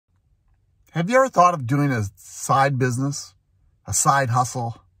Have you ever thought of doing a side business, a side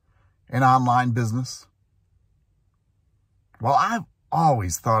hustle, an online business? Well, I've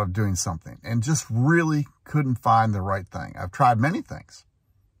always thought of doing something and just really couldn't find the right thing. I've tried many things.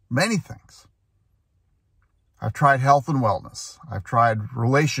 I've tried health and wellness. I've tried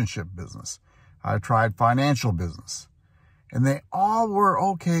relationship business. I've tried financial business. And they all were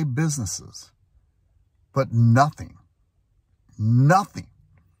okay businesses. But nothing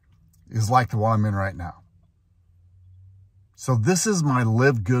is like the one I'm in right now. So this is my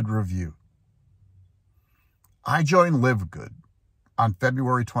LiveGood review. I joined LiveGood on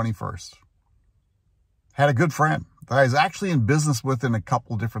February 21st. Had a good friend that I was actually in business with in a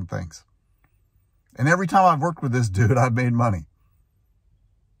couple different things. And every time I've worked with this dude, I've made money.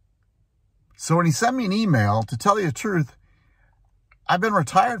 So when he sent me an email, to tell you the truth, I've been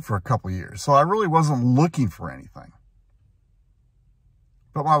retired for a couple years, so I really wasn't looking for anything.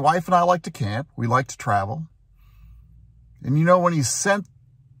 But my wife and I like to camp. We like to travel. And you know, when he sent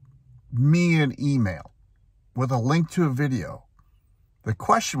me an email with a link to a video, the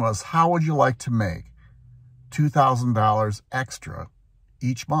question was, how would you like to make $2,000 extra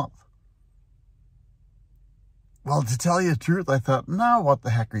each month? Well, to tell you the truth, I thought, no, what the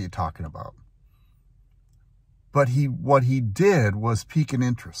heck are you talking about? But what he did was pique an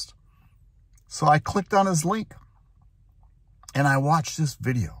interest. So I clicked on his link and I watched this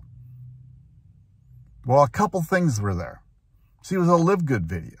video. Well, a couple things were there. See, it was a LiveGood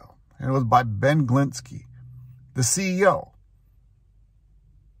video, and it was by Ben Glinsky, the CEO.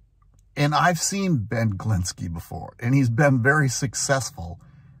 And I've seen Ben Glinsky before, and he's been very successful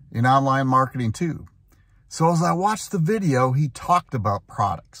in online marketing too. So as I watched the video, he talked about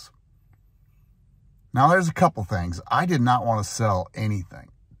products. Now, there's a couple things. I did not want to sell anything.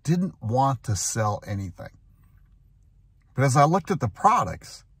 Didn't want to sell anything. But as I looked at the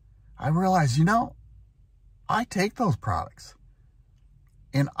products, I realized, you know, I take those products.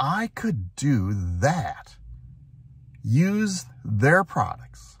 And I could do that. Use their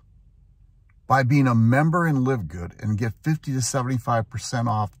products by being a member in LiveGood and get 50 to 75%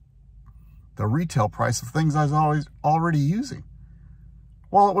 off the retail price of things I was already using.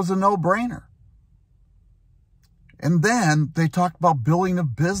 Well, it was a no-brainer. And then they talked about building a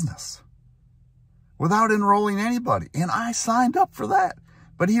business without enrolling anybody. And I signed up for that.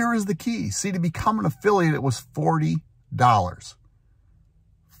 But here is the key. See, to become an affiliate, it was $40.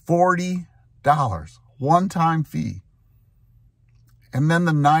 $40. One-time fee. And then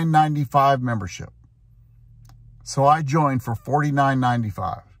the $9.95 membership. So I joined for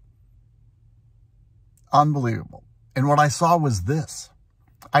 $49.95. Unbelievable. And what I saw was this.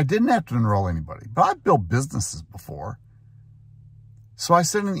 I didn't have to enroll anybody, but I've built businesses before. So I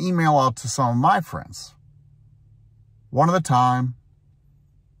sent an email out to some of my friends, one at a time,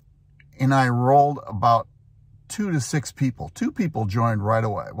 and I enrolled about 2 to 6 people. 2 people joined right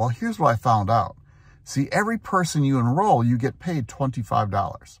away. Well, here's what I found out. See, every person you enroll, you get paid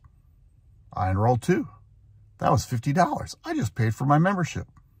 $25. I enrolled 2. That was $50. I just paid for my membership.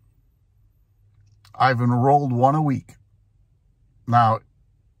 I've enrolled 1 a week. Now,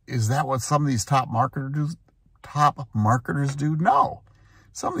 is that what some of these top marketers do? No.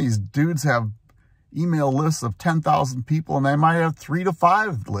 Some of these dudes have email lists of 10,000 people, and they might have 3 to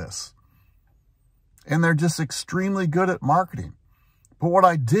 5 lists. And they're just extremely good at marketing. But what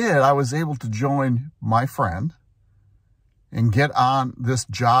I did, I was able to join my friend and get on this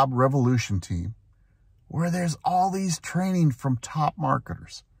job revolution team where there's all these training from top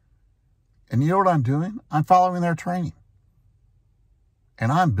marketers. And you know what I'm doing? I'm following their training.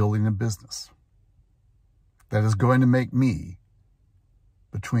 And I'm building a business that is going to make me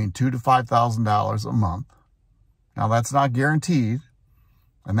between $2,000 to $5,000 a month. Now, that's not guaranteed,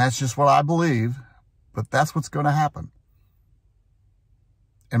 and that's just what I believe, but that's what's going to happen.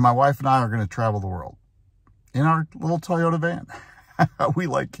 And my wife and I are going to travel the world in our little Toyota van. We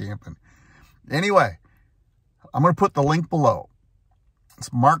like camping. Anyway, I'm going to put the link below. It's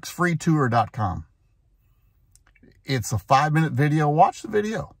marksfreetour.com. It's a 5-minute video. Watch the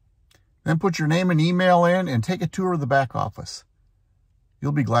video. Then put your name and email in and take a tour of the back office.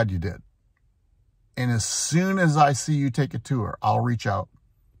 You'll be glad you did. And as soon as I see you take a tour, I'll reach out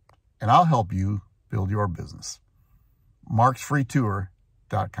and I'll help you build your business.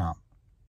 marksfreetour.com.